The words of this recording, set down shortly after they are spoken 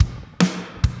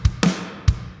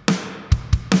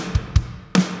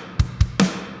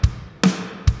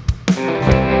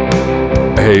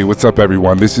Hey, what's up,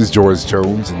 everyone? This is George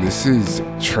Jones, and this is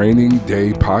Training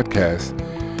Day Podcast,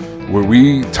 where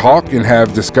we talk and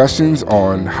have discussions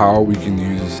on how we can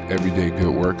use everyday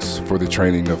good works for the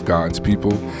training of God's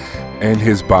people and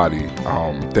His body.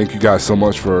 Thank you guys so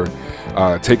much for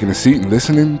taking a seat and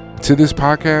listening to this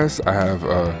podcast. I have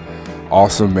an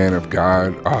awesome man of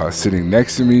God sitting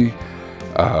next to me,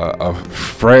 a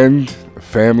friend, a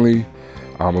family,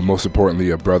 but most importantly,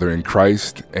 a brother in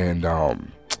Christ. And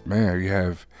man, we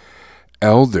have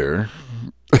Elder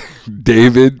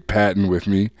David Patton with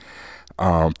me.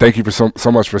 Thank you for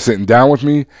so much for sitting down with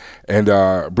me. And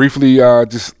briefly,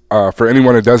 just for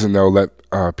anyone that doesn't know, let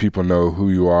people know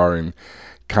who you are and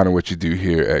kind of what you do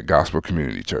here at Gospel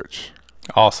Community Church.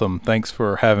 Awesome. Thanks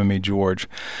for having me, George.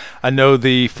 I know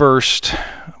the first,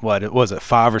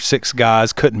 5 or 6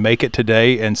 guys couldn't make it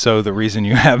today, and so the reason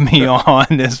you have me on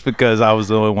is because I was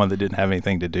the only one that didn't have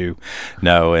anything to do.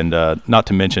 No, and not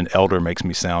to mention elder makes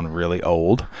me sound really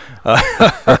old.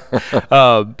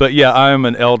 But yeah, I'm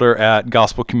an elder at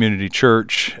Gospel Community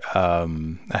Church. I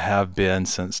have been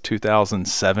since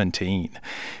 2017,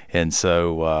 and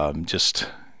so just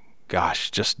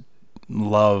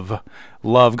love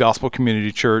Gospel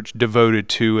Community Church, devoted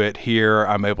to it here.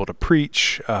 I'm able to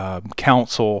preach,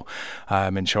 counsel.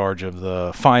 I'm in charge of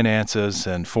the finances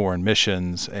and foreign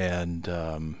missions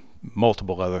and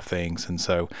multiple other things. And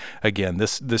so, again,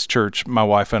 this church, my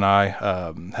wife and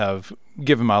I have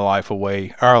given our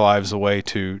lives away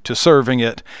to serving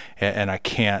it, and I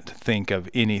can't think of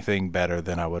anything better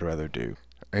than I would rather do.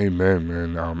 Amen,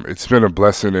 man. It's been a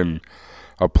blessing and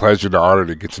a pleasure, the honor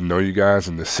to get to know you guys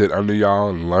and to sit under y'all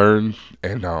and learn.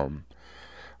 And I'm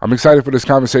excited for this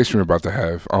conversation we're about to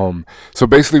have. So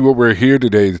basically what we're here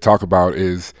today to talk about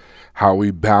is how we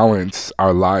balance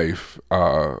our life,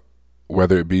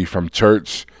 whether it be from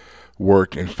church,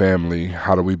 work, and family.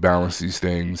 How do we balance these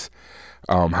things?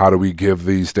 How do we give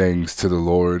these things to the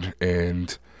Lord,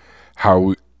 and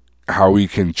how we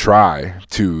can try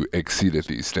to exceed at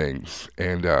these things.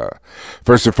 And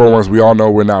first and foremost, we all know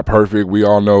we're not perfect. We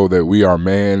all know that we are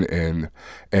man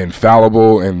and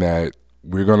fallible, and that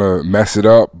we're going to mess it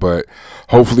up. But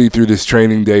hopefully through this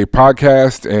Training Day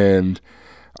podcast and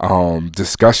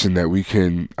discussion that we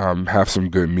can have some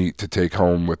good meat to take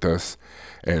home with us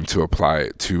and to apply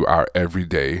it to our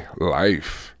everyday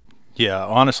life. Yeah,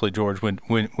 honestly, George,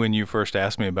 when you first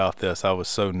asked me about this, I was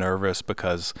so nervous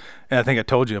because, and I think I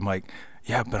told you, I'm like,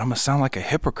 yeah, but I'm gonna sound like a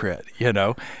hypocrite, you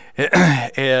know,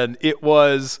 and it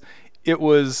was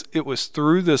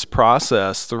through this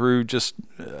process, through just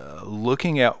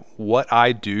looking at what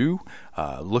I do,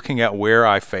 looking at where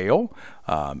I fail,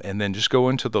 and then just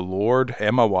going to the Lord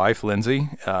and my wife, Lindsay,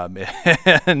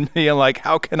 and being like,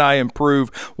 how can I improve?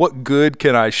 What good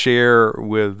can I share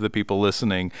with the people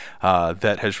listening?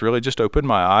 That has really just opened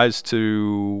my eyes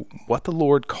to what the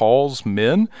Lord calls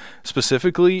men,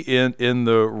 specifically in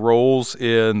the roles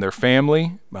in their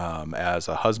family, as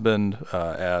a husband,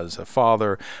 as a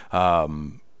father,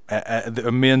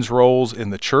 men's roles in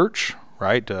the church.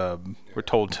 Right? We're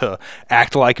told to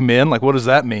act like men. Like, what does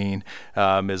that mean?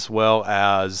 As well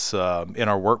as in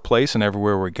our workplace and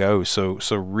everywhere we go. So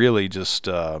really just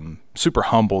super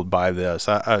humbled by this.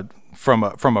 I from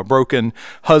a broken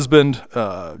husband,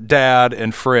 dad,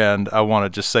 and friend, I want to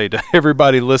just say to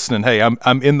everybody listening, hey,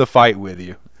 I'm in the fight with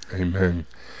you. Amen.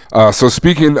 So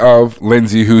speaking of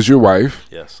Lindsay, who's your wife,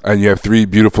 yes, and you have 3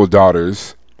 beautiful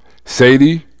daughters,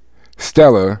 Sadie,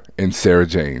 Stella, and Sarah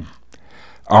Jane.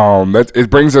 It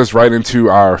brings us right into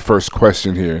our first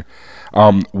question here.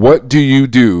 What do you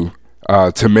do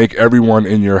to make everyone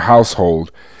in your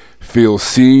household feel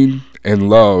seen and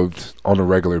loved on a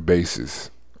regular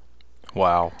basis?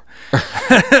 Wow.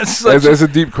 That's a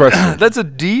deep question. That's a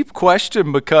deep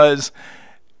question because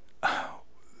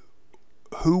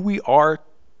who we are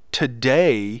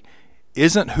today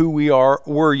isn't who we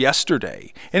were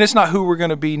yesterday, and it's not who we're going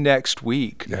to be next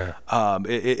week. Yeah.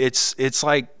 It's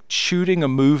like shooting a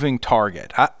moving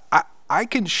target. I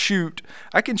can shoot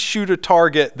a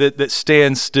target that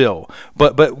stands still,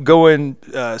 but going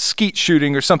skeet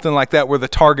shooting or something like that where the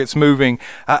target's moving,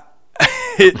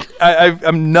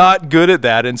 I'm not good at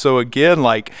that. And so again,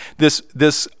 like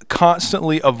this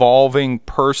constantly evolving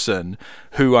person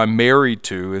who I'm married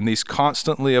to, and these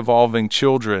constantly evolving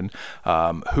children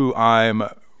who I'm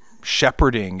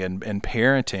shepherding and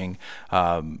parenting,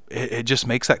 it just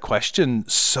makes that question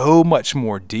so much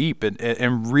more deep.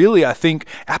 And really, I think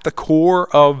at the core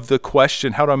of the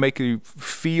question, how do I make you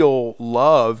feel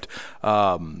loved,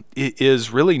 it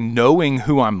is really knowing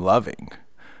who I'm loving,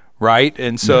 right?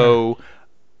 And so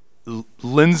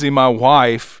Lindsay, my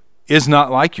wife, is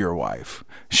not like your wife.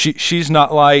 She's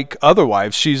not like other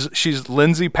wives. She's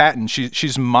Lindsay Patton.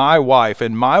 She's my wife,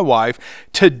 and my wife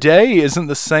today isn't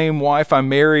the same wife I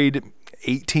married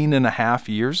 18 and a half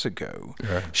years ago.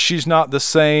 Yeah. She's not the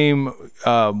same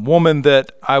woman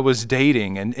that I was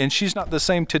dating, and she's not the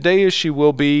same today as she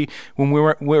will be when we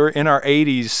were in our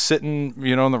 80s, sitting,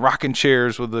 in the rocking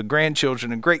chairs with the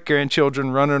grandchildren and great grandchildren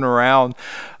running around.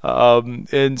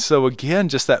 And so again,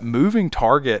 just that moving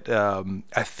target.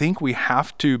 I think we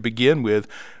have to begin with,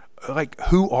 like,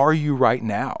 who are you right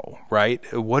now, right?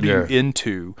 What are you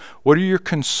into? What are your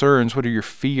concerns? What are your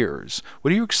fears?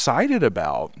 What are you excited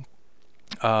about?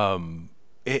 And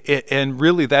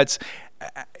really that's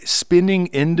spending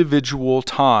individual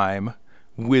time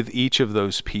with each of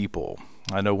those people.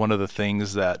 I know one of the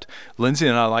things that Lindsay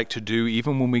and I like to do,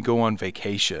 even when we go on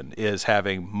vacation, is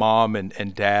having mom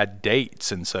and dad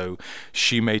dates. And so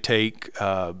she may take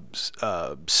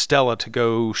Stella to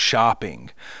go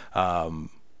shopping.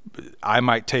 I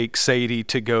might take Sadie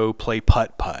to go play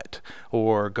putt-putt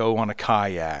or go on a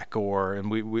kayak,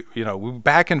 and we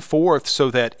back and forth,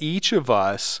 so that each of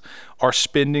us are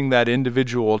spending that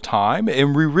individual time,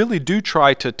 and we really do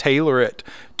try to tailor it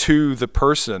to the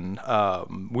person.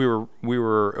 We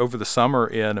were over the summer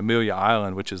in Amelia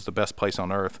Island, which is the best place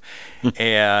on earth,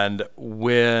 and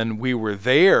when we were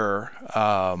there,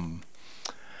 I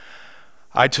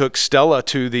took Stella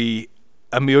to the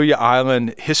Amelia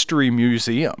Island History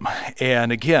Museum.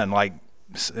 And again, like,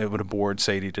 it would have bored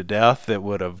Sadie to death. It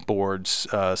would have bored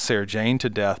Sarah Jane to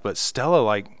death. But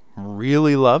Stella,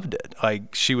 really loved it.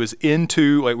 Like, she was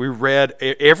into, we read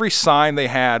every sign they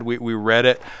had. We read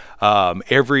it.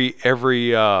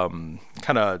 Every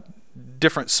kind of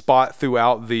different spot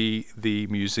throughout the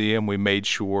museum, we made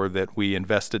sure that we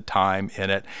invested time in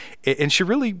it. And she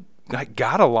really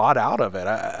got a lot out of it.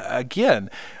 Again,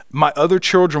 my other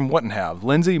children wouldn't have.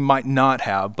 Lindsay might not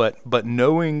have, but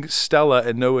knowing Stella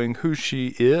and knowing who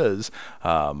she is,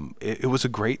 it was a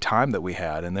great time that we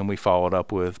had. And then we followed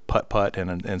up with putt-putt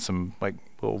and some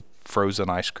little frozen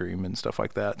ice cream and stuff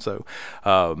like that. So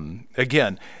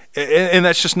again, and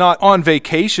that's just not on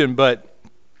vacation, but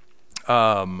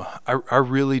I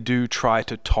really do try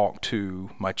to talk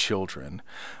to my children.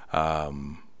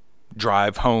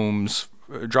 Drives home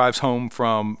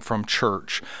from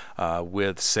church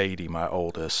with Sadie, my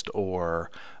oldest, or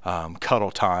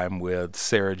cuddle time with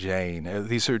Sarah Jane.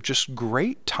 These are just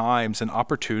great times and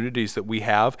opportunities that we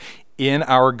have in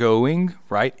our going,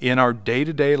 right, in our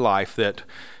day-to-day life, that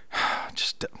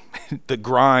just the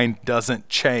grind doesn't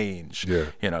change.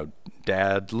 Yeah.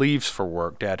 Dad leaves for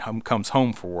work, dad comes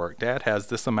home for work, dad has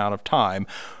this amount of time.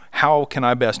 How can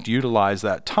I best utilize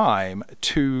that time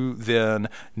to then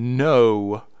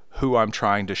know who I'm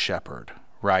trying to shepherd,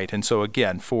 right? And so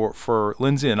again, for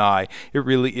Lindsay and I, it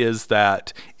really is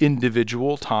that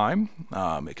individual time,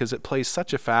 because it plays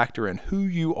such a factor in who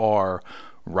you are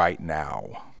right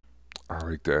now. I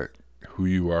like that. Who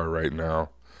you are right now.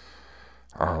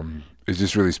 It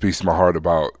just really speaks to my heart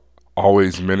about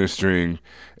always ministering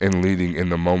and leading in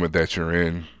the moment that you're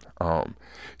in.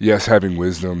 Yes, having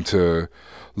wisdom to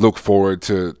look forward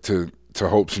to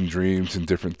hopes and dreams and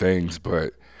different things,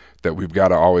 but that we've got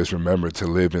to always remember to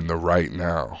live in the right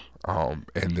now,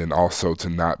 and then also to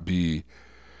not be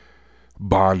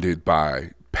bonded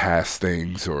by past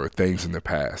things or things in the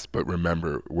past, but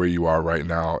remember where you are right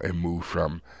now and move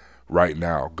from right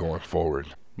now going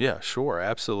forward. Yeah, sure,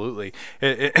 absolutely.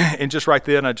 And just right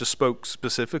then, I just spoke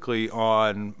specifically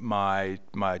on my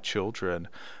children.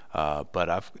 But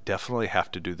I definitely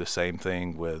have to do the same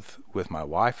thing with my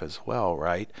wife as well,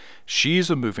 right? She's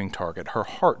a moving target. Her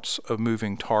heart's a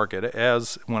moving target,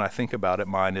 as when I think about it,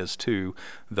 mine is too,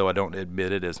 though I don't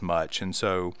admit it as much. And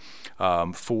so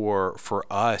for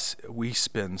us, we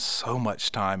spend so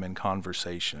much time in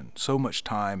conversation, so much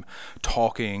time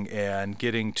talking and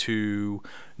getting to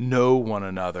know one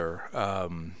another.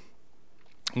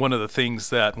 One of the things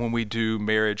that when we do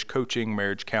marriage coaching,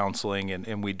 marriage counseling,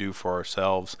 and we do for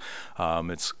ourselves,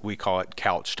 we call it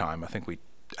couch time. I think we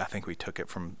took it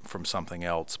from something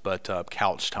else, but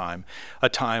couch time, a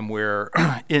time where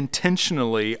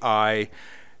intentionally I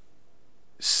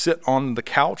sit on the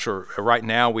couch, or right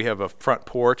now we have a front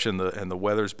porch and the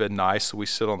weather's been nice, so we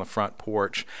sit on the front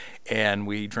porch and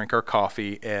we drink our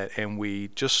coffee and we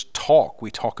just talk. We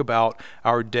talk about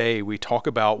our day. We talk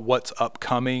about what's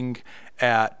upcoming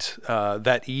at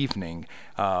that evening.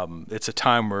 It's a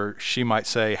time where she might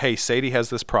say, hey, Sadie has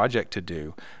this project to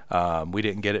do. We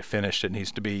didn't get it finished. It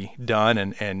needs to be done,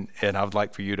 and I would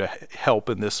like for you to help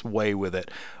in this way with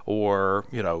it. Or,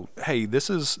 hey, this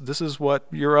is what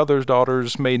your other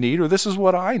daughters may need, or this is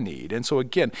what I need. And so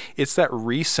again, it's that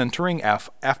recentering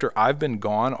after I've been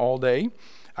gone all day.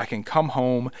 I can come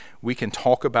home, we can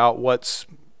talk about what's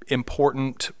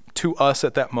important to us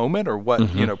at that moment, or what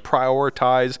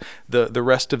prioritize the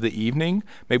rest of the evening.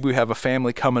 Maybe we have a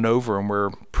family coming over and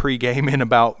we're pre-gaming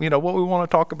about what we want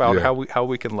to talk about, how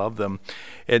we can love them.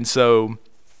 And so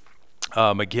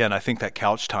again, I think that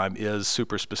couch time is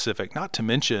super specific. Not to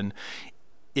mention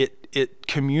it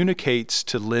communicates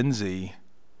to Lindsay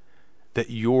that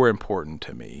you're important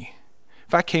to me.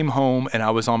 If I came home and I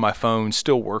was on my phone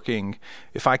still working,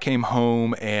 if I came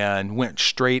home and went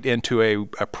straight into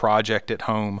a project at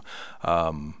home,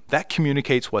 that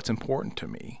communicates what's important to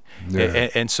me. Yeah.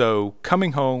 And so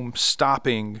coming home,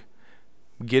 stopping,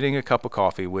 getting a cup of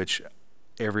coffee, which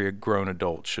every grown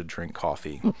adult should drink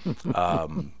coffee.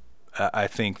 I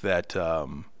think that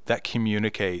that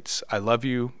communicates, I love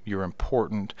you, you're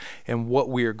important, and what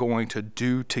we are going to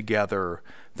do together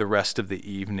the rest of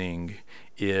the evening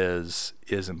is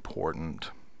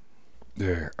important.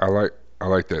 Yeah, I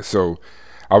like that. So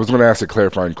I was going to ask a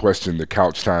clarifying question. The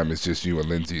couch time is just you and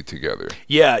Lindsay together.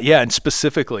 Yeah, and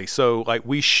specifically, so like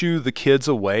we shoo the kids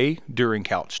away during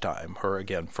couch time, or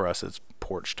again, for us it's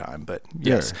porch time, but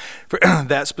yes, for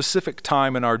that specific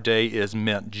time in our day is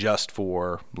meant just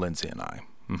for Lindsay and I.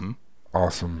 Mm-hmm.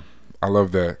 Awesome. I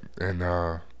love that.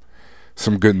 And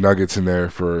some good nuggets in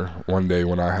there for one day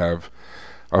when I have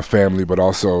a family, but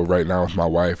also right now with my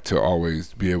wife, to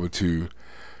always be able to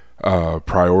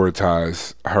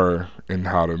prioritize her and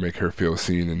how to make her feel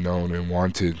seen and known and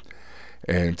wanted,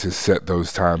 and to set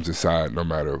those times aside no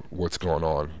matter what's going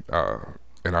on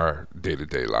in our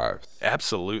day-to-day lives.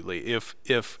 Absolutely.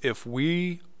 If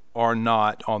we are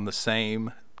not on the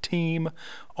same team,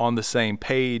 on the same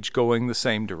page, going the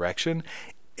same direction,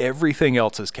 everything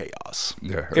else is chaos.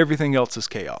 Yeah. Everything else is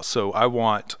chaos. So I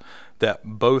want that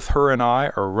both her and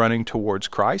I are running towards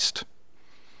Christ.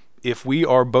 If we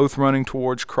are both running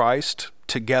towards Christ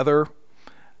together,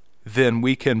 then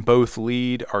we can both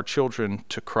lead our children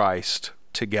to Christ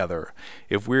together.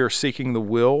 If we are seeking the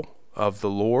will of the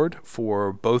Lord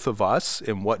for both of us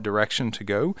in what direction to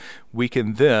go, we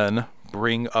can then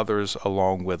bring others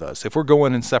along with us. If we're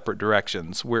going in separate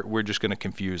directions, we're just going to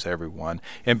confuse everyone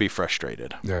and be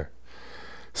frustrated. Yeah.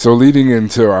 So leading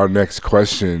into our next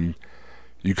question,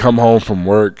 you come home from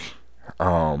work,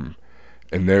 and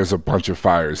there's a bunch of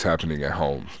fires happening at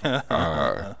home.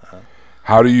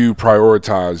 How do you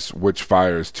prioritize which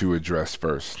fires to address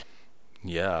first?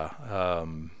 Yeah.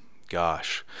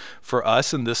 Gosh, for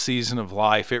us in this season of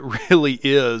life, it really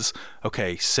is,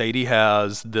 okay, Sadie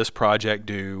has this project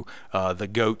due, the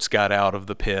goats got out of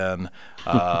the pen,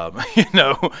 the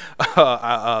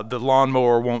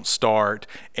lawnmower won't start,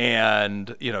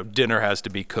 and, dinner has to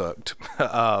be cooked.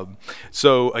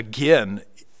 So again,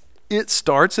 it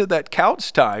starts at that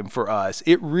couch time for us.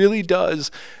 It really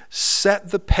does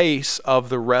set the pace of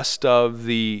the rest of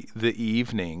the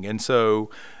evening. And so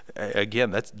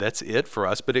again, that's it for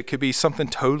us, but it could be something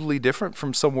totally different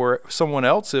from someone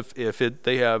else if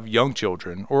they have young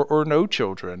children or no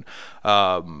children.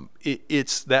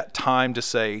 It's that time to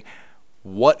say,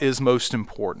 what is most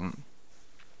important?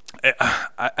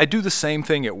 I do the same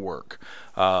thing at work.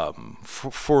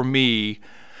 For me,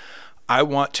 I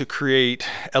want to create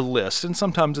a list, and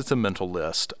sometimes it's a mental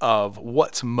list, of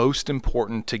what's most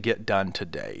important to get done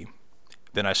today.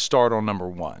 Then I start on number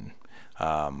one.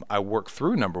 I work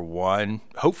through number one,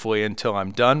 hopefully until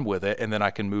I'm done with it, and then I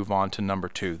can move on to number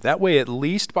two. That way, at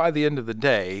least by the end of the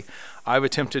day, I've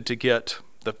attempted to get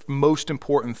the most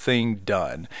important thing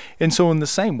done. And so in the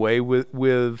same way with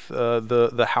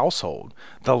the household,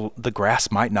 the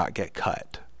grass might not get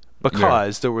cut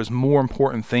because there was more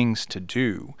important things to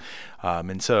do.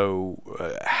 And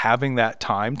so having that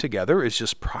time together is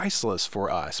just priceless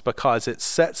for us, because it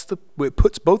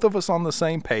puts both of us on the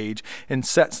same page and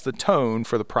sets the tone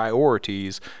for the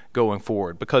priorities going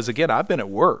forward. Because again, I've been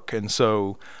at work, and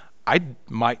so I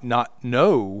might not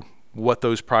know what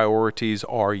those priorities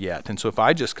are yet. And so if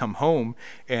I just come home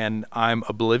and I'm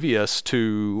oblivious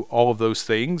to all of those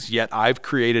things, yet I've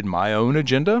created my own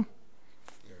agenda,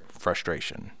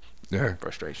 frustration. Yeah.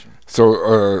 Frustration.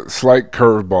 So slight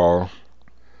curveball.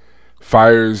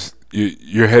 Fires,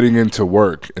 you're heading into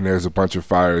work and there's a bunch of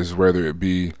fires, whether it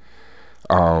be,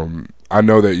 I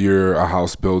know that you're a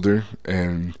house builder,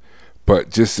 but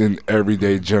just in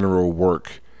everyday general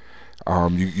work,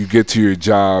 you get to your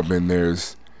job and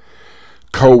there's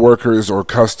co-workers or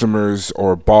customers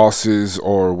or bosses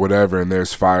or whatever, and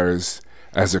there's fires,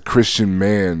 as a Christian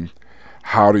man,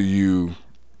 how do you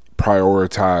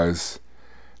prioritize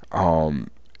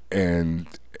and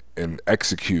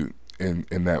execute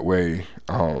in that way,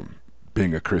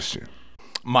 being a Christian?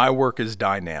 My work is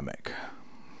dynamic.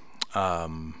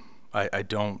 I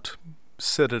don't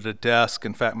sit at a desk.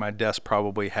 In fact, my desk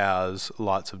probably has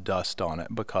lots of dust on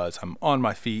it because I'm on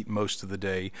my feet most of the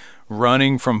day,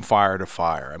 running from fire to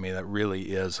fire. I mean, that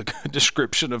really is a good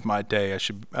description of my day.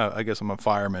 I guess I'm a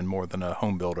fireman more than a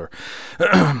home builder.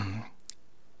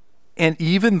 And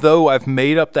even though I've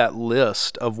made up that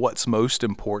list of what's most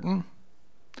important,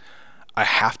 I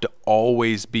have to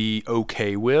always be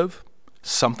okay with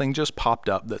something just popped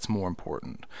up that's more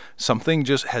important. Something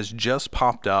has just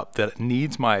popped up that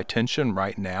needs my attention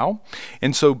right now.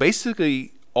 And so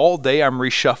basically all day I'm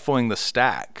reshuffling the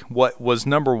stack. What was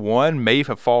number one may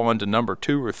have fallen to number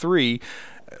 2 or 3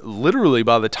 literally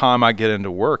by the time I get into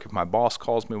work. If my boss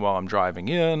calls me while I'm driving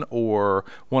in, or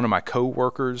one of my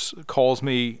coworkers calls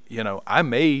me, I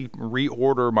may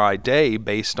reorder my day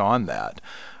based on that.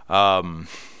 I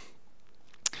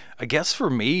guess for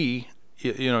me,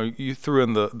 you threw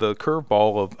in the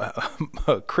curveball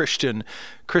of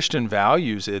Christian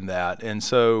values in that, and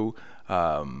so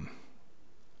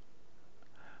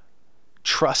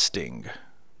trusting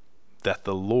that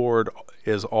the Lord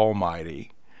is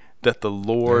almighty, that the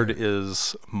Lord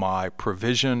is my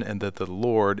provision, and that the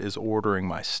Lord is ordering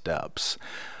my steps,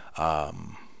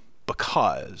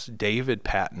 because David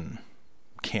Patton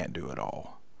can't do it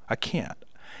all. I can't,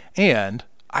 and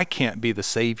I can't be the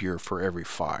savior for every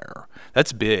fire.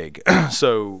 That's big.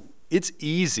 So it's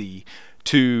easy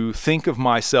to think of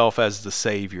myself as the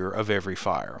savior of every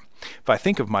fire. If I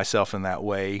think of myself in that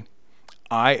way,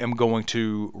 I am going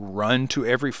to run to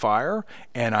every fire,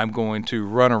 and I'm going to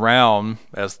run around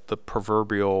as the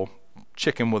proverbial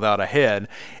chicken without a head,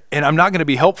 and I'm not going to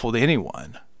be helpful to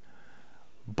anyone.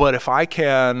 But if I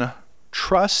can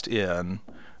trust in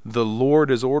the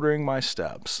Lord is ordering my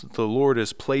steps, the Lord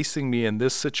is placing me in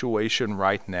this situation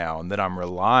right now, and that I'm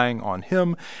relying on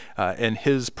Him and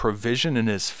His provision and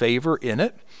His favor in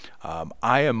it,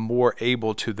 I am more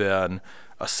able to then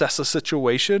assess a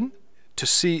situation to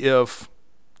see if,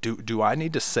 do I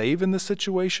need to save in this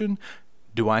situation?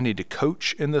 Do I need to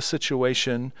coach in this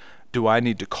situation? Do I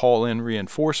need to call in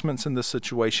reinforcements in this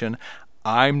situation?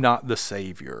 I'm not the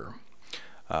savior.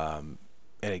 And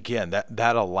again,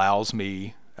 that allows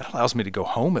me to go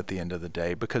home at the end of the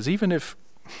day, because even if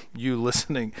you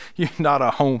listening, you're not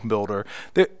a home builder,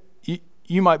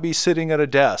 you might be sitting at a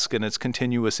desk and it's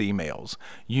continuous emails.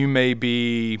 You may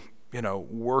be,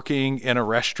 working in a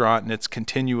restaurant and it's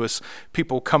continuous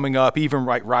people coming up, even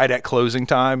right at closing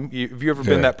time. Have you ever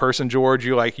been that person, George?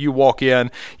 You walk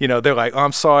in, they're like, "Oh,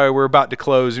 I'm sorry, we're about to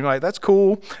close." And you're like, "That's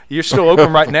cool. You're still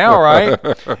open right now, right?"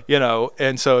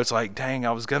 And so it's like, dang,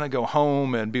 I was going to go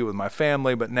home and be with my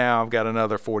family, but now I've got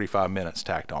another 45 minutes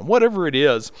tacked on. Whatever it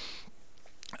is,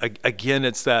 again,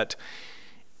 it's that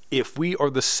if we are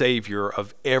the savior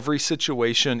of every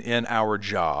situation in our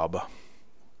job,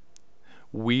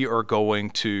 we are going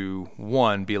to,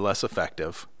 1, be less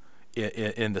effective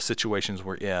in the situations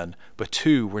we're in, but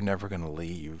 2, we're never going to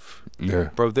leave. Yeah.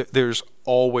 Bro, there's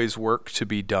always work to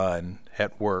be done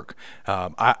at work.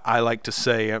 I like to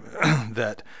say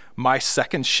that my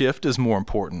second shift is more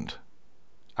important.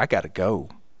 I got to go.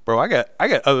 Bro, I got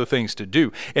other things to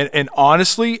do. And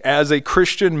honestly, as a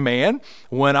Christian man,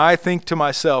 when I think to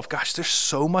myself, gosh, there's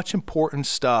so much important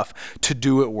stuff to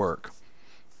do at work,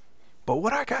 but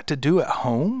what I got to do at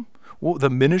home, the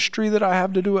ministry that I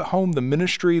have to do at home, the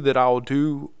ministry that I'll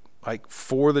do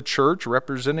for the church,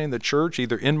 representing the church,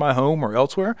 either in my home or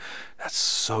elsewhere, that's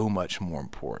so much more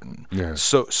important. Yeah.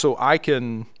 So I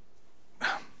can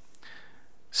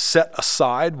set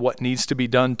aside what needs to be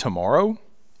done tomorrow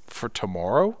for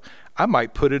tomorrow. I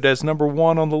might put it as number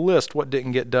 1 on the list, what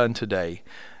didn't get done today.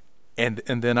 And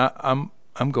then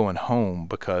I'm going home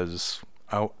because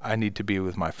I need to be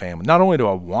with my family. Not only do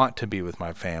I want to be with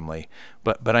my family,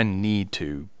 but I need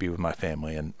to be with my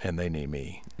family, and they need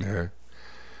me. Yeah.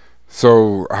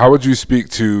 So how would you speak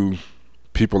to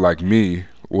people like me,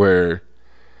 where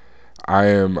I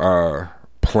am a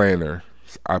planner?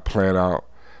 I plan out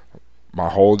my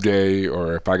whole day,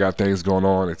 or if I got things going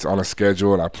on, it's on a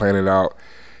schedule and I plan it out,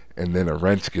 and then a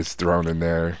wrench gets thrown in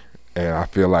there, and I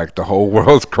feel like the whole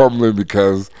world's crumbling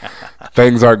because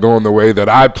things aren't going the way that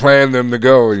I planned them to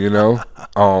go,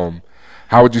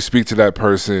 How would you speak to that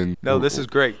person? No, this is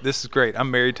great.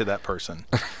 I'm married to that person.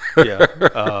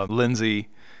 Yeah. Lindsay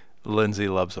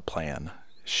loves a plan.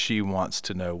 She wants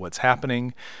to know what's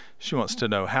happening. She wants to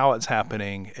know how it's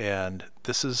happening, and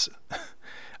this is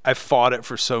I've fought it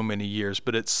for so many years,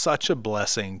 but it's such a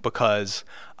blessing because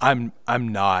I'm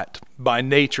not by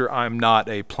nature, I'm not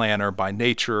a planner. By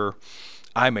nature,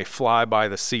 I'm a fly by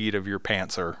the seat of your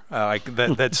pantser.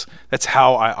 That's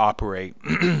how I operate,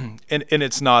 and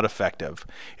it's not effective.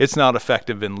 It's not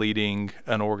effective in leading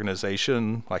an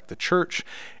organization like the church,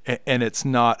 and it's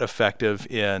not effective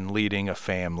in leading a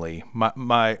family.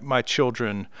 My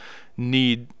children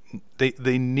need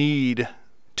they need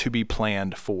to be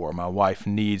planned for. My wife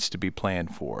needs to be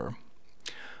planned for.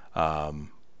 And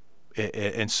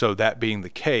so that being the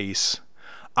case,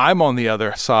 I'm on the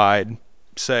other side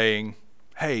saying,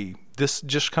 hey, this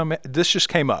just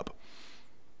came up.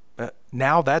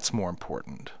 Now that's more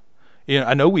important.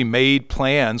 I know we made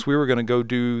plans. We were going to go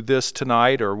do this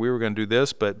tonight, or we were going to do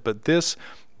this, but this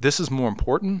is more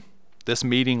important. This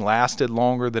meeting lasted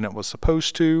longer than it was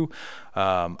supposed to.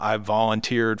 I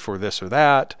volunteered for this or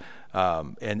that.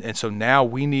 And so now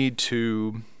we need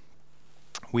to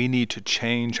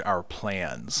change our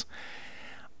plans.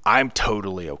 I'm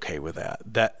totally okay with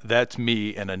that. That's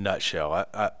me in a nutshell.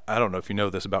 I don't know if you know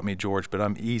this about me, George, but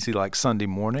I'm easy like Sunday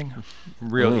morning,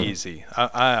 real easy.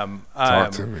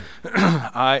 Talk to me.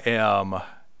 I am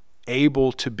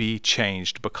able to be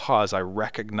changed because I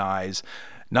recognize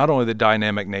not only the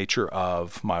dynamic nature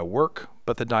of my work,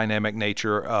 but the dynamic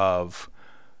nature of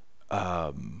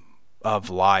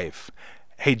life.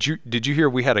 Hey, did you hear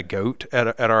we had a goat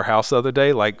at our house the other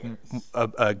day? Like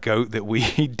a goat that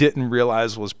we didn't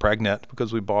realize was pregnant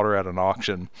because we bought her at an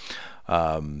auction,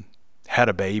 had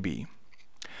a baby.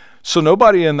 So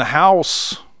nobody in the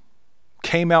house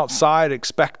came outside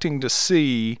expecting to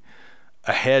see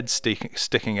a head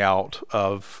sticking out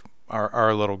of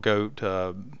our little goat,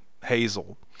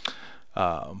 Hazel.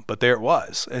 But there it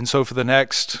was. And so for the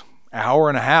next hour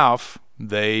and a half,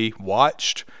 they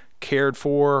watched, cared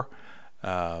for,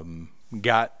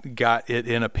 got it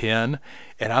in a pen,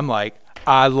 and I'm like,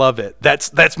 I love it.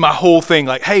 That's my whole thing.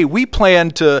 Like, hey, we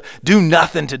plan to do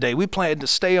nothing today. We plan to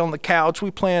stay on the couch.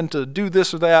 We plan to do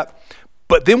this or that.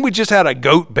 But then we just had a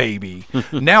goat baby.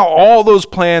 Now all those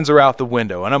plans are out the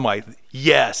window. And I'm like,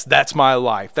 yes, that's my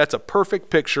life. That's a perfect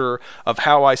picture of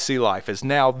how I see life, is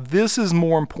now this is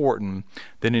more important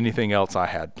than anything else I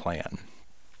had planned.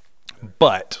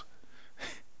 But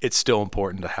it's still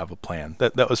important to have a plan.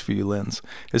 That was for you, Linz.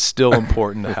 It's still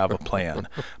important to have a plan,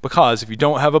 because if you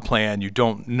don't have a plan, you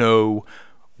don't know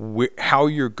how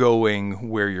you're going,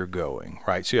 where you're going,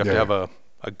 right? So you have to have a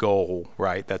goal,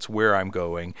 right? That's where I'm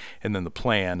going. And then the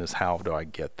plan is, how do I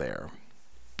get there?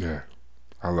 Yeah,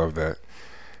 I love that.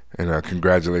 And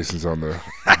congratulations on the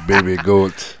baby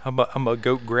goat. I'm a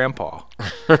goat grandpa.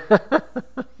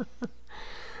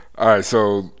 All right,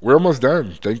 so we're almost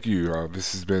done. Thank you.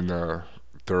 This has been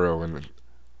thorough and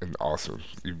awesome.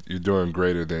 You're doing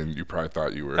greater than you probably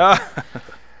thought you were.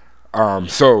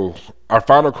 So our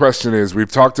final question is,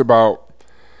 we've talked about,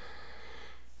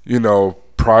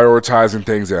 prioritizing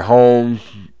things at home.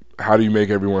 How do you make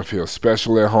everyone feel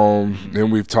special at home? Mm-hmm. Then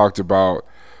we've talked about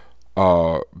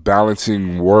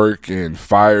balancing work and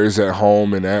fires at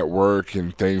home and at work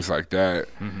and things like that.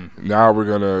 Mm-hmm. Now we're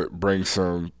going to bring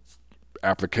some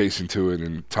application to it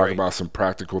and talk about some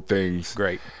practical things.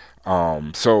 Great.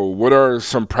 So what are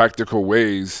some practical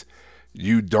ways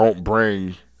you don't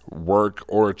bring work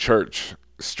or church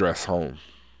stress home?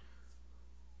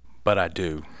 But I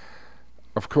do.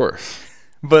 Of course.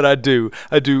 But I do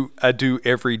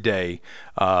every day.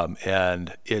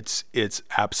 And it's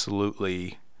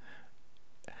absolutely,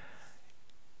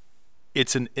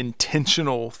 it's an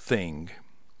intentional thing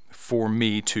for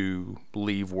me to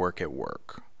leave work at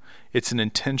work. It's an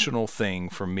intentional thing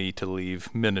for me to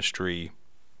leave ministry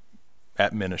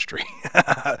at ministry,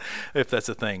 if that's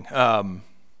a thing.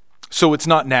 So it's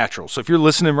not natural. So if you're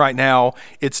listening right now,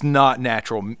 it's not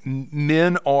natural.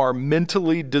 Men are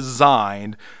mentally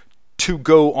designed to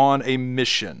go on a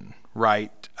mission,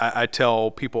 right? I tell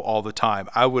people all the time,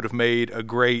 I would have made a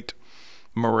great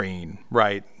Marine,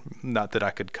 right? Not that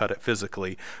I could cut it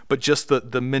physically, but just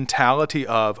the mentality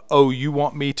of, oh, you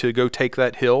want me to go take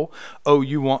that hill? Oh,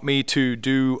 you want me to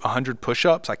do 100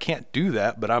 push-ups? I can't do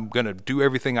that, but I'm going to do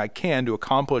everything I can to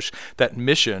accomplish that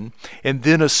mission. And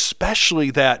then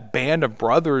especially that band of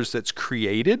brothers that's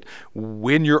created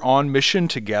when you're on mission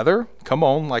together. Come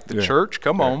on, like the church,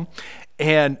 come on.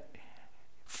 And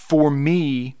for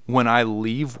me, when I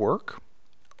leave work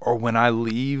or when I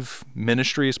leave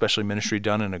ministry, especially ministry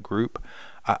done in a group,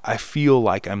 I feel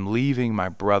like I'm leaving my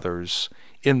brothers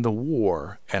in the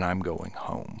war and I'm going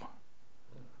home.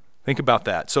 Think about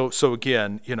that. So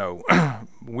again,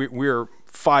 we're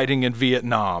fighting in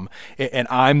Vietnam, and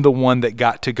I'm the one that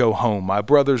got to go home. My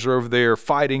brothers are over there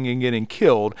fighting and getting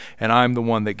killed, and I'm the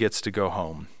one that gets to go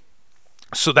home.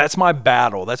 So that's my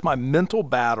battle. That's my mental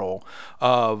battle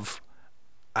of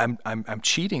I'm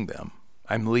cheating them.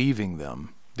 I'm leaving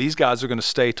them. These guys are going to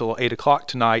stay till 8 o'clock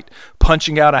tonight,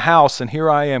 punching out a house, and here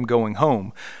I am going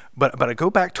home. But I go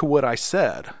back to what I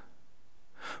said.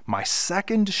 My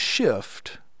second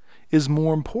shift is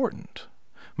more important.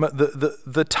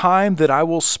 The time that I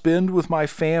will spend with my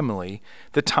family,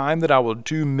 the time that I will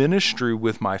do ministry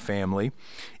with my family,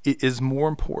 is more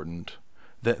important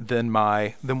than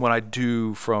what I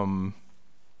do from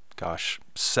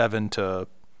 7 to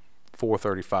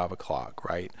 4:30, 5 o'clock,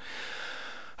 right?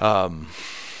 And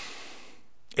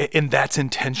that's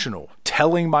intentional.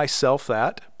 Telling myself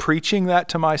that, preaching that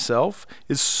to myself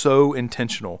is so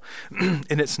intentional.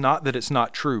 And it's not that it's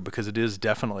not true, because it is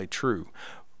definitely true.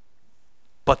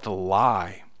 But the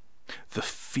lie, the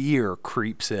fear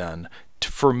creeps in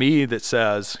for me that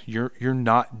says you're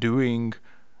not doing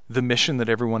the mission that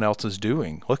everyone else is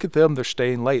doing. Look at them, they're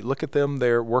staying late. Look at them,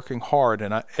 they're working hard.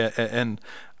 And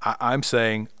I'm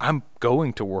saying I'm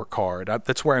going to work hard.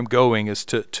 That's where I'm going, is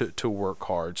to work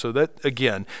hard. So that,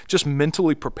 again, just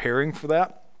mentally preparing for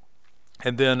that.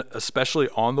 And then especially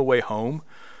on the way home,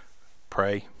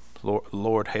 pray,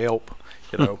 Lord help,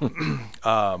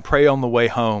 pray on the way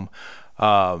home.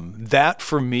 That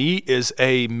for me is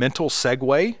a mental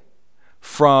segue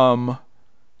from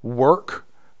work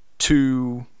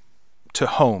to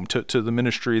home, to the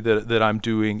ministry that I'm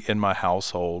doing in my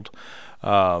household,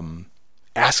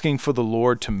 asking for the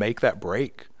Lord to make that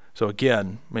break. So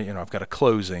again, I've got a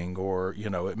closing, or,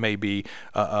 it may be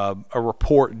a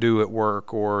report due at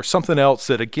work, or something else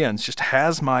that, again, just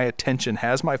has my attention,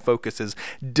 has my focus, is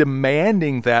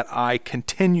demanding that I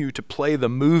continue to play the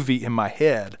movie in my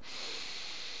head.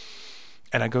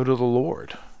 And I go to the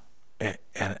Lord and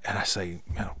I say,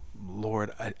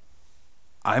 Lord,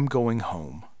 I'm going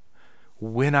home.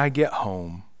 When I get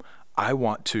home, I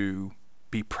want to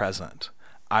be present.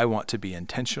 I want to be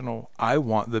intentional. I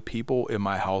want the people in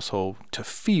my household to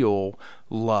feel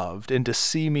loved and to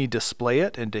see me display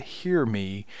it and to hear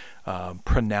me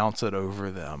pronounce it over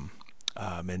them.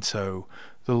 And so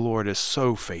the Lord is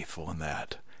so faithful in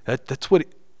that. That's what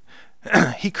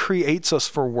He creates us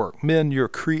for work. Men, you're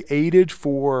created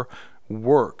for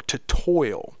work, to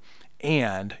toil.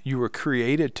 And you were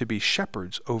created to be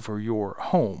shepherds over your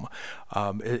home.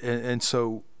 And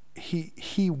so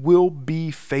he will be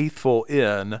faithful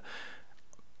in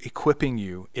equipping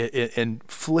you, in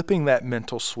flipping that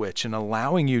mental switch and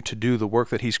allowing you to do the work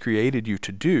that He's created you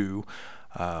to do.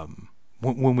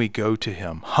 When we go to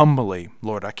Him humbly,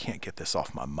 Lord, I can't get this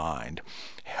off my mind.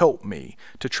 Help me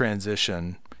to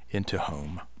transition into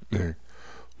home. Yeah.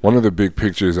 One of the big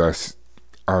pictures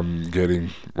I'm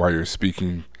getting while you're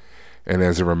speaking, and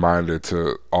as a reminder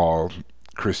to all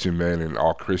Christian men and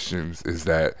all Christians, is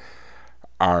that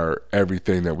our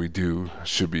everything that we do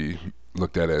should be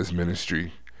looked at as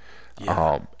ministry.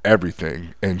 Yeah.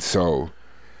 Everything. And so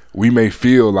we may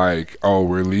feel like,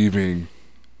 we're leaving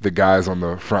the guys on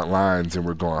the front lines and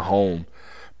we're going home,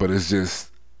 but it's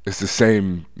the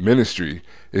same ministry.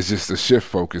 It's just a shift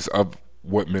focus of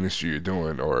what ministry you're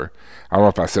doing, or I don't know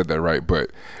if I said that right,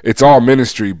 but it's all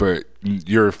ministry, but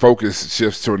your focus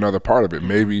shifts to another part of it.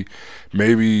 Maybe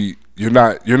you're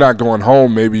not going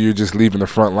home. Maybe you're just leaving the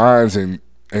front lines and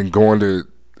going to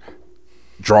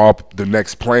draw up the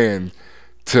next plan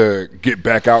to get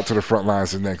back out to the front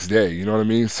lines the next day. You know what I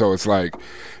mean? So it's like,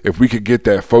 if we could get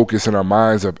that focus in our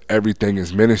minds of everything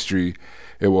is ministry,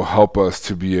 it will help us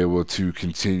to be able to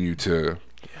continue to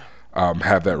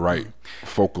have that right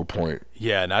focal point.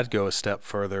 Yeah, and I'd go a step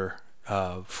further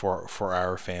for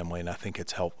our family, and I think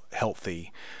it's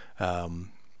healthy.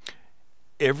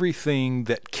 Everything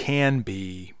that can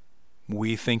be,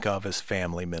 we think of as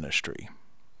family ministry.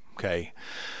 Okay,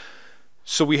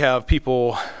 so we have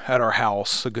people at our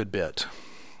house a good bit.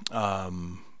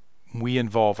 We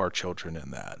involve our children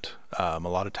in that. A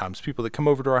lot of times people that come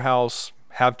over to our house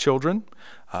have children.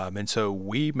 And so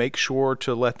we make sure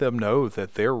to let them know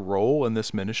that their role in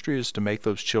this ministry is to make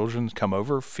those children come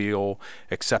over feel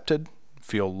accepted,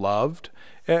 feel loved,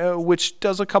 which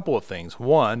does a couple of things.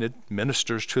 One, it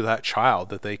ministers to that child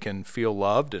that they can feel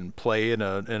loved and play in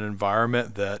an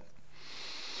environment that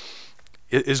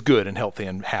is good and healthy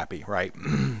and happy, right?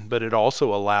 But it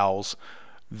also allows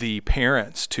the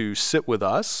parents to sit with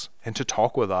us and to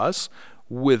talk with us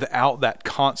without that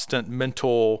constant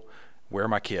mental, where are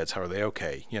my kids? How are they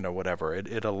okay? Whatever.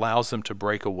 It allows them to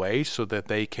break away so that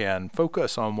they can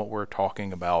focus on what we're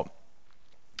talking about.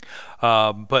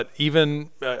 But even,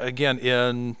 again,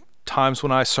 in times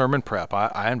when I sermon prep,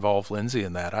 I involve Lindsay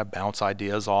in that. I bounce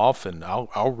ideas off, and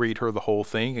I'll read her the whole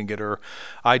thing and get her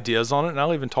ideas on it, and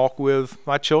I'll even talk with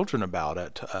my children about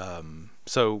it.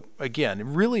 So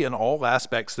again, really in all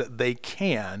aspects that they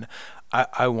can,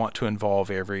 I want to involve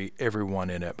everyone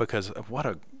in it, because what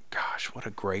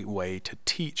a great way to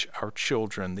teach our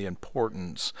children the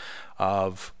importance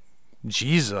of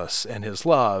Jesus and his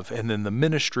love, and then the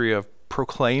ministry of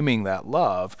proclaiming that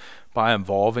love by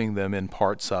involving them in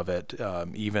parts of it,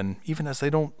 even as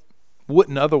they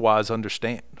wouldn't otherwise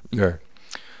understand. Yeah.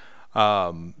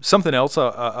 Something else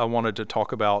I wanted to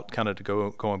talk about, kind of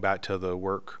going back to the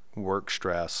work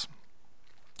stress,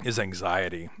 is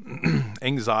anxiety.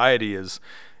 Anxiety is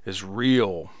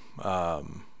real.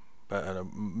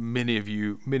 Many of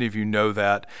you know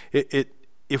that.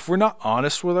 If we're not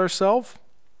honest with ourselves,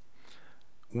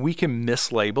 we can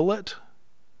mislabel it.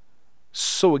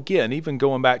 So again, even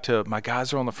going back to my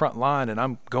guys are on the front line and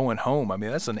I'm going home, I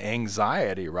mean, that's an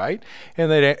anxiety, right? And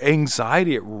that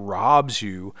anxiety, it robs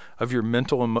you of your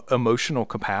mental, emotional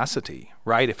capacity,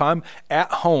 right? If I'm at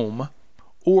home,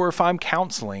 or if I'm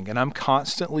counseling and I'm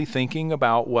constantly thinking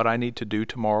about what I need to do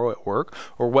tomorrow at work,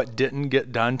 or what didn't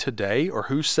get done today, or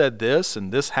who said this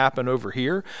and this happened over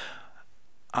here,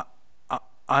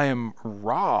 I am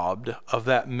robbed of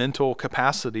that mental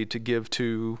capacity to give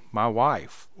to my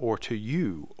wife, or to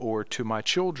you, or to my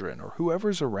children, or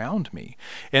whoever's around me.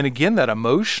 And again, that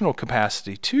emotional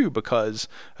capacity too, because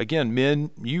again,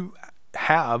 men, you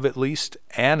have at least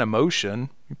an emotion.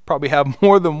 You probably have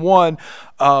more than one.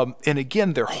 And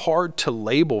again, they're hard to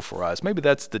label for us. Maybe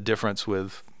that's the difference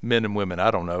with men and women.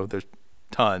 I don't know. There's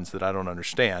tons that I don't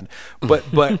understand. But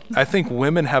I think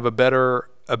women have a better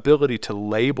ability to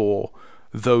label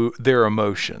their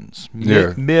emotions.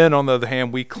 Yeah. Men, on the other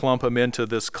hand, we clump them into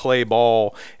this clay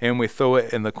ball and we throw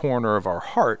it in the corner of our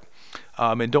heart.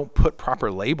 And don't put proper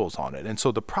labels on it. And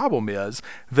so the problem is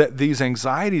that these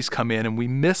anxieties come in and we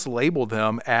mislabel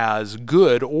them as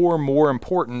good or more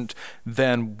important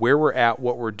than where we're at,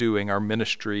 what we're doing, our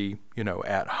ministry,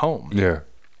 at home. Yeah.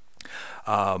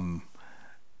 And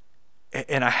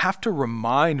I have to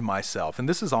remind myself, and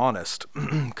this is honest,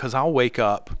 because I'll wake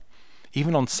up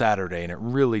even on Saturday, and it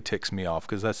really ticks me off,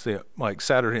 because that's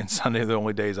Saturday and Sunday are the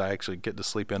only days I actually get to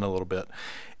sleep in a little bit.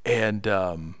 And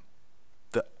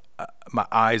my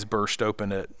eyes burst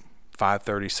open at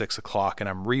 5:30, 6 o'clock, and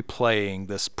I'm replaying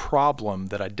this problem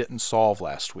that I didn't solve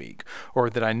last week, or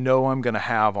that I know I'm going to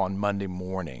have on Monday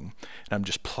morning. And I'm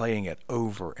just playing it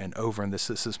over and over. And this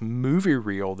is this movie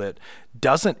reel that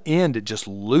doesn't end, it just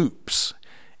loops.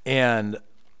 And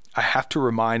I have to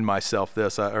remind myself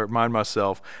this. I remind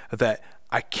myself that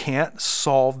I can't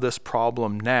solve this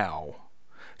problem now,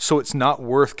 so it's not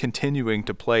worth continuing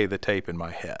to play the tape in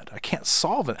my head. I can't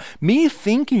solve it. Me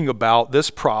thinking about this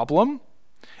problem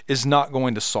is not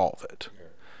going to solve it.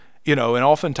 And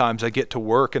oftentimes I get to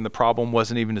work and the problem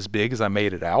wasn't even as big as I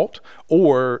made it out,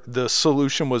 or the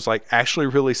solution was actually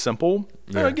really simple.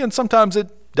 Yeah. And again, sometimes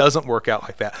it doesn't work out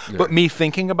like that. Yeah. But me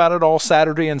thinking about it all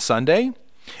Saturday and Sunday,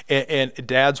 and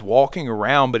Dad's walking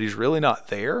around, but he's really not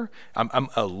there. I'm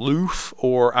aloof,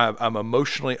 or I'm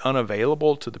emotionally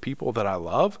unavailable to the people that I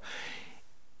love.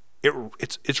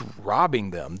 It's robbing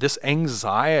them. This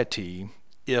anxiety,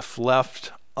 if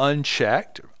left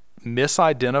unchecked,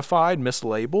 misidentified,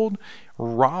 mislabeled,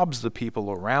 robs the people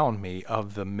around me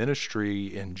of the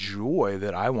ministry and joy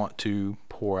that I want to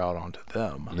pour out onto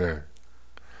them. Yeah.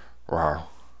 Wow.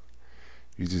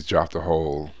 You just dropped a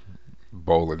whole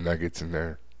bowl of nuggets in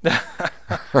there.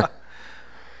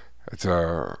 It's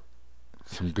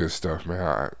some good stuff,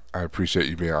 man. I appreciate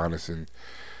you being honest and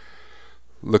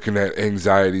looking at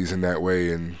anxieties in that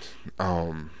way. And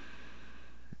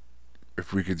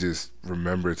if we could just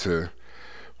remember to,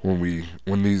 we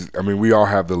all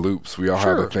have the loops, we all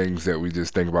have the things that we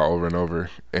just think about over and over.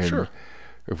 And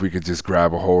if we could just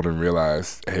grab a hold and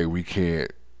realize, hey,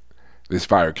 this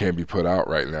fire can't be put out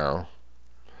right now.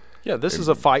 Yeah, this is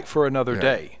a fight for another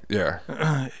day.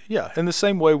 Yeah. Yeah, in the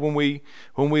same way when we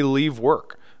leave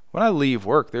work. When I leave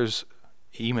work, there's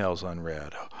emails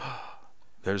unread.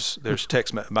 There's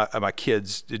text. My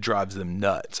kids, it drives them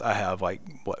nuts. I have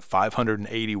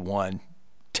 581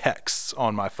 texts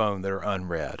on my phone that are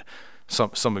unread.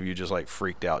 Some of you just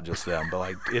freaked out just then,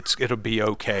 but it'll be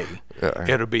okay. Yeah.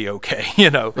 It'll be okay,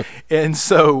 And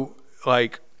so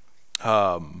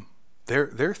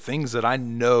there are things that I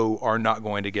know are not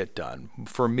going to get done.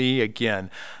 For me, again,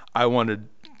 I want to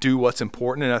do what's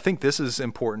important, and I think this is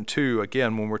important too.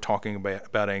 Again, when we're talking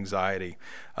about anxiety,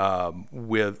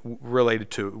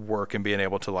 related to work and being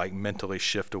able to mentally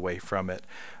shift away from it.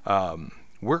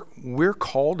 we're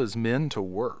called as men to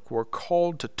work. We're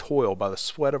called to toil by the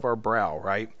sweat of our brow,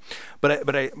 right?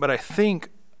 But I think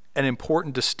an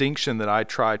important distinction that I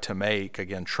try to make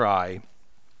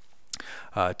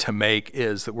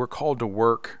is that we're called to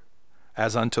work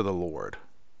as unto the Lord.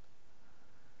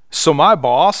 So my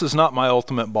boss is not my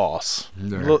ultimate boss.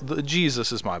 Yeah.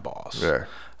 Jesus is my boss. Yeah.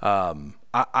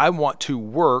 I want to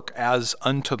work as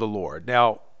unto the Lord.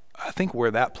 Now, I think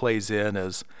where that plays in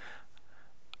is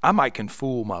I might can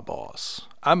fool my boss.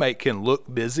 I can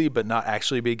look busy but not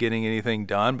actually be getting anything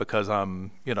done because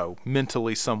I'm,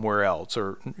 mentally somewhere else,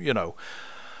 or,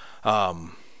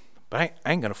 but I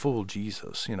ain't gonna fool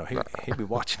Jesus. He'd be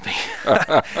watching me.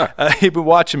 He'd be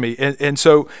watching me. And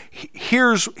so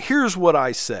here's what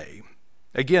I say,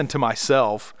 again, to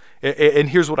myself, and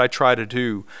here's what I try to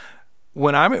do.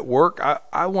 When I'm at work,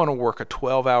 I want to work a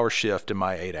 12-hour shift in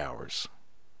my 8 hours.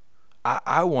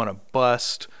 I want to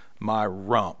bust my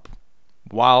rump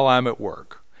while I'm at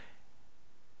work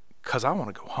because I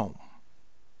want to go home.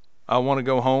 I want to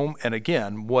go home, and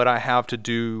again, what I have to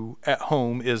do at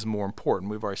home is more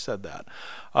important. We've already said that.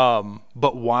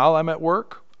 But while I'm at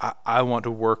work, I want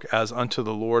to work as unto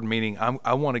the Lord, meaning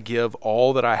I want to give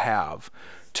all that I have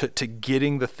to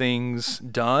getting the things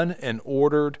done and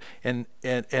ordered, and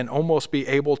almost be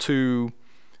able to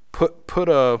put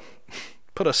a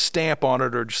stamp on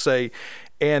it, or just say,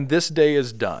 and this day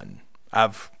is done.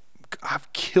 I've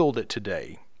killed it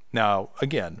today. Now,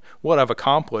 again, what I've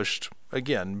accomplished,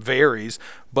 again, varies,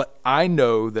 but I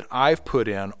know that I've put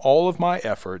in all of my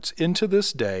efforts into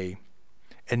this day,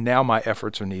 and now my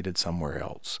efforts are needed somewhere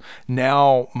else.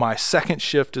 Now my second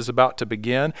shift is about to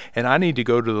begin, and I need to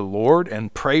go to the Lord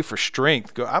and pray for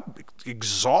strength. I'm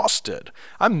exhausted.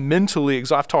 I'm mentally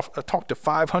exhausted. I've talked to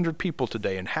 500 people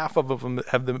today, and half of them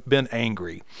have been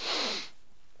angry.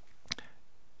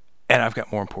 And I've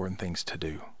got more important things to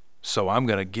do. So I'm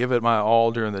going to give it my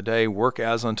all during the day, work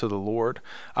as unto the Lord.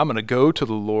 I'm going to go to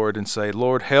the Lord and say,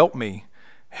 Lord, help me.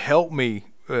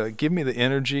 Give me the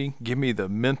energy, give me the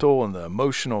mental and the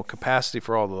emotional capacity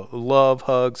for all the love,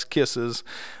 hugs, kisses,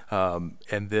 and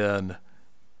then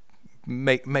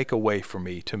make a way for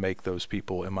me to make those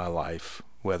people in my life,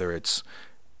 whether it's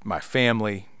my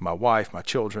family, my wife, my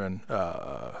children,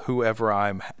 whoever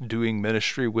I'm doing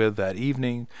ministry with that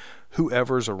evening,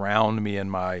 whoever's around me in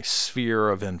my sphere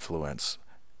of influence.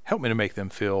 Help me to make them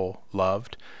feel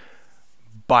loved.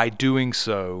 By doing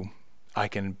so, I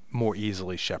can more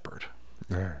easily shepherd.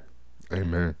 Yeah.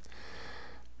 Amen.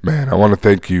 Man, I want to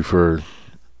thank you for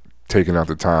taking out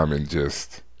the time and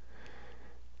just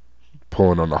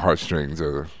pulling on the heartstrings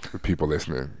of the people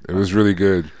listening. It was really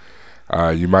good.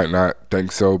 You might not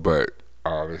think so, but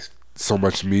there's so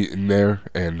much meat in there.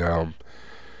 And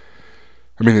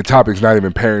the topic's not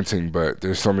even parenting, but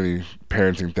there's so many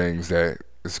parenting things that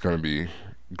it's going to be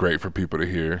great for people to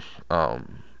hear,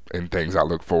 and things I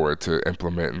look forward to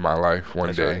implement in my life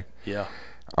one day. Right. Yeah.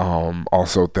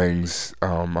 Also things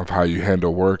of how you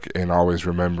handle work, and always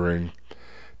remembering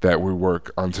that we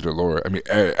work unto the Lord.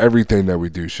 Everything that we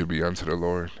do should be unto the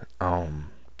Lord.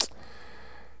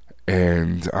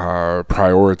 And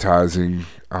prioritizing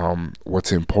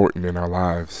what's important in our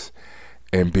lives,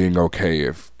 and being okay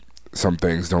if some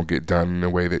things don't get done in the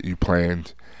way that you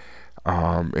planned,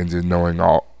 and just knowing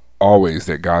always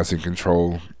that God's in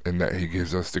control, and that He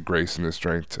gives us the grace and the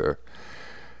strength to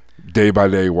day by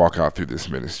day walk out through this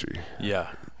ministry.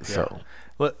 Yeah. So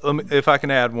let me, if I can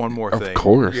add one more thing. Of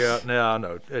course. Yeah.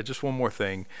 No. Just one more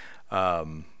thing.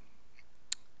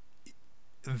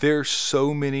 There's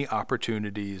so many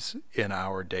opportunities in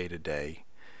our day to day,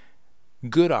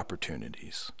 good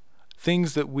opportunities,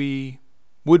 things that we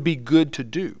would be good to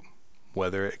do,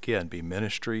 whether it again be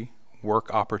ministry,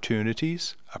 work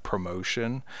opportunities, a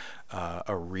promotion,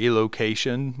 a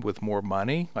relocation with more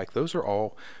money. Like, those are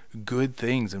all good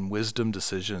things and wisdom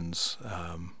decisions.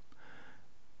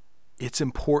 It's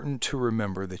important to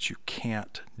remember that you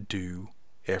can't do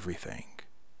everything.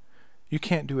 You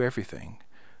can't do everything.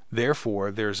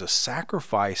 Therefore, there's a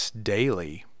sacrifice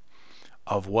daily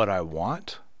of what I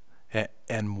want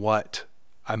and what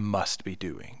I must be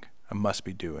doing.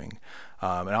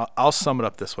 And I'll sum it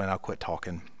up this way, and I'll quit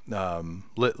talking.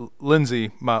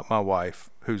 Lindsay, my wife,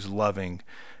 who's loving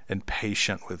and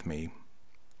patient with me,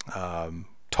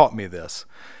 taught me this.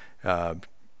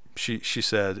 She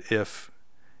said, if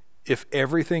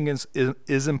everything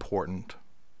is important,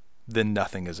 then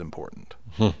nothing is important.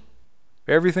 If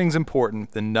everything's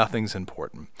important, then nothing's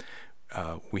important.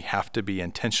 We have to be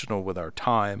intentional with our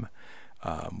time.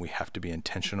 We have to be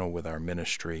intentional with our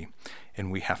ministry,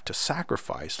 and we have to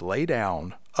sacrifice, lay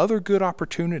down other good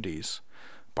opportunities,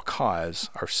 because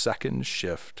our second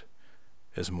shift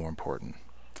is more important.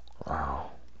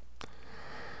 Wow.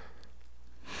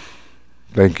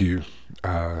 Thank you,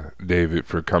 David,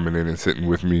 for coming in and sitting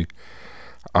with me.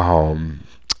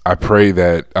 I pray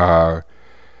that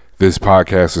this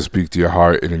podcast will speak to your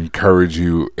heart and encourage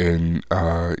you in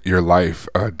your life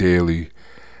daily,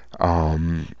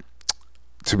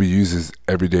 to be used as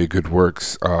everyday good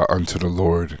works unto the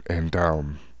Lord. And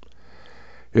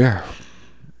yeah,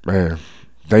 man,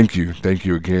 thank you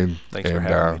again. Thanks for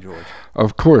having me, George.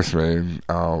 Of course, man.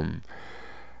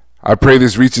 I pray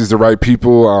this reaches the right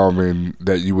people, and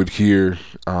that you would hear,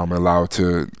 allow it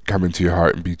to come into your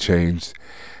heart and be changed,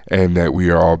 and that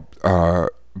we are all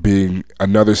being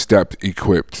another step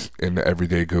equipped in the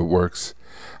everyday good works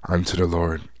unto the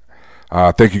Lord.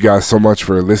 Thank you guys so much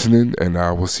for listening, and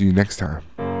we'll see you next time.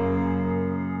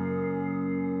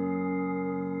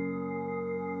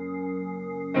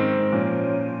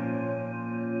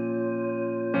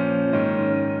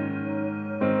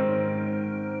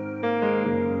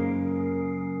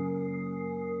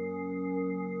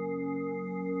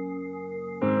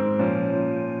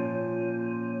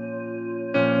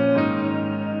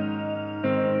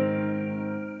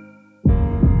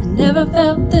 Never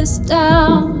felt this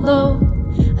down low.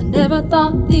 I never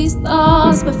thought these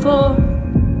thoughts before.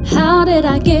 How did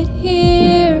I get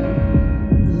here?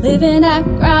 Living at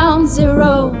ground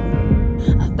zero,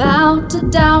 about to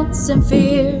doubts and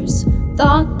fears.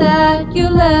 Thought that you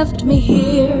left me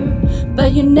here,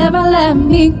 but you never let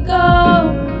me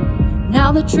go.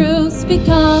 Now the truth's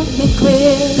becoming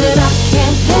clear that I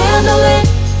can't handle it.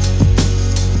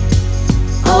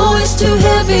 Oh, it's too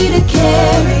heavy to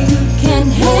carry. You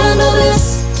can't handle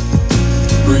this.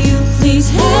 Will you please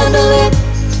handle it?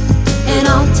 And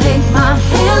I'll take my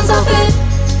hands off it.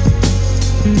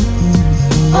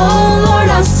 Oh Lord,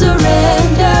 I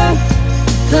surrender,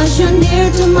 'cause you're near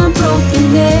to my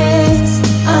brokenness.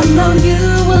 I know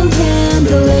you will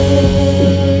handle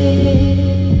it.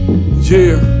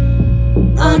 Yeah,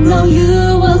 I know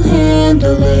you will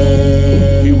handle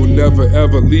it. He will never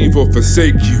ever leave or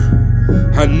forsake you.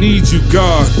 I need you,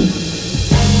 God.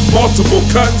 Multiple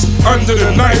cuts under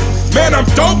the knife. Man, I'm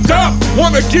doped up,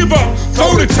 wanna give up,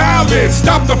 throw the towel in,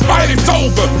 stop the fight, it's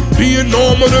over. Being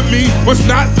normal to me was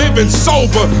not living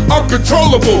sober,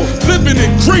 uncontrollable, living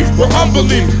in grief with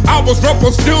unbelief. I was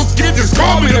ruffled, still skin, just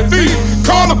call me a thief.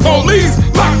 Call the police,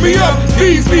 lock me up,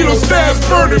 these needle stabs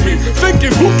burning me.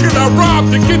 Thinking, who can I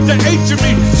rob to get the H of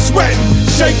me? Sweating,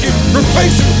 shaking,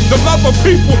 replacing the love of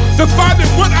people. Defining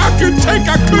what I could take,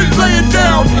 I couldn't lay it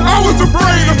down. I was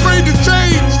afraid to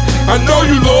change. I know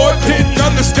you, Lord, didn't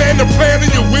understand the plan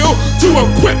of your will to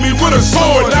equip me with a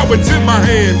sword. Now it's in my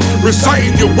hand,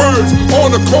 reciting your words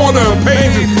on the corner of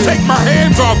pages. Take my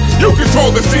hands off, you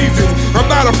control the seasons. I'm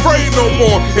not afraid no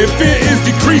more, and fear is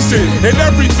decreasing. In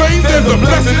everything, there's a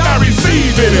blessing I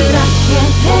receive in it. But I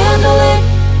can't handle it.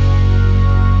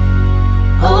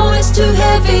 Oh, it's too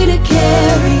heavy to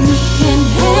carry. You can't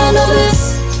handle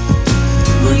this.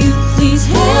 Will you please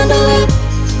handle it?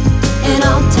 And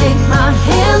I'll take my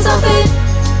hands off it.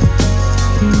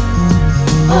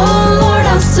 Oh Lord,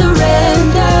 I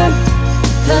surrender,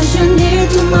 'cause you're near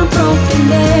to my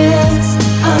brokenness.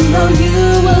 I know you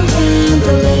will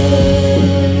handle it.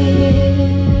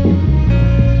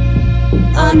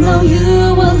 I know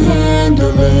you will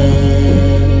handle it.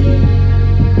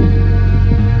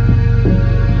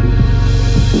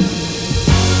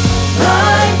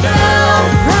 Right now,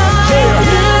 right here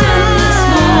in this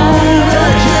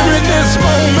moment. Here in this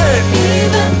moment,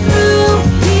 Even through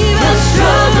the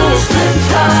struggles and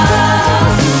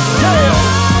trials,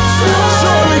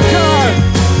 surely God,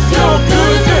 your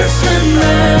goodness and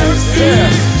mercy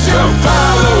shall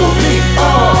follow me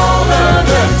all of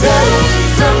the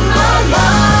days of my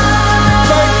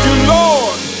life. thank you,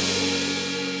 Lord.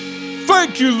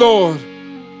 Thank you, Lord.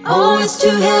 Oh, it's too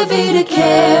heavy to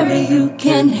carry. You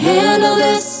can handle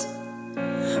this.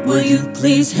 Will you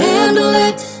please handle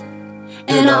it?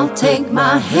 And I'll take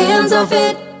my hands off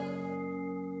it.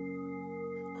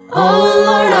 Oh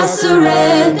Lord, I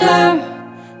surrender,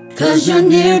 'cause you're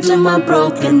near to my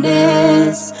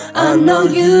brokenness. I know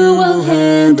you will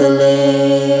handle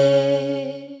it.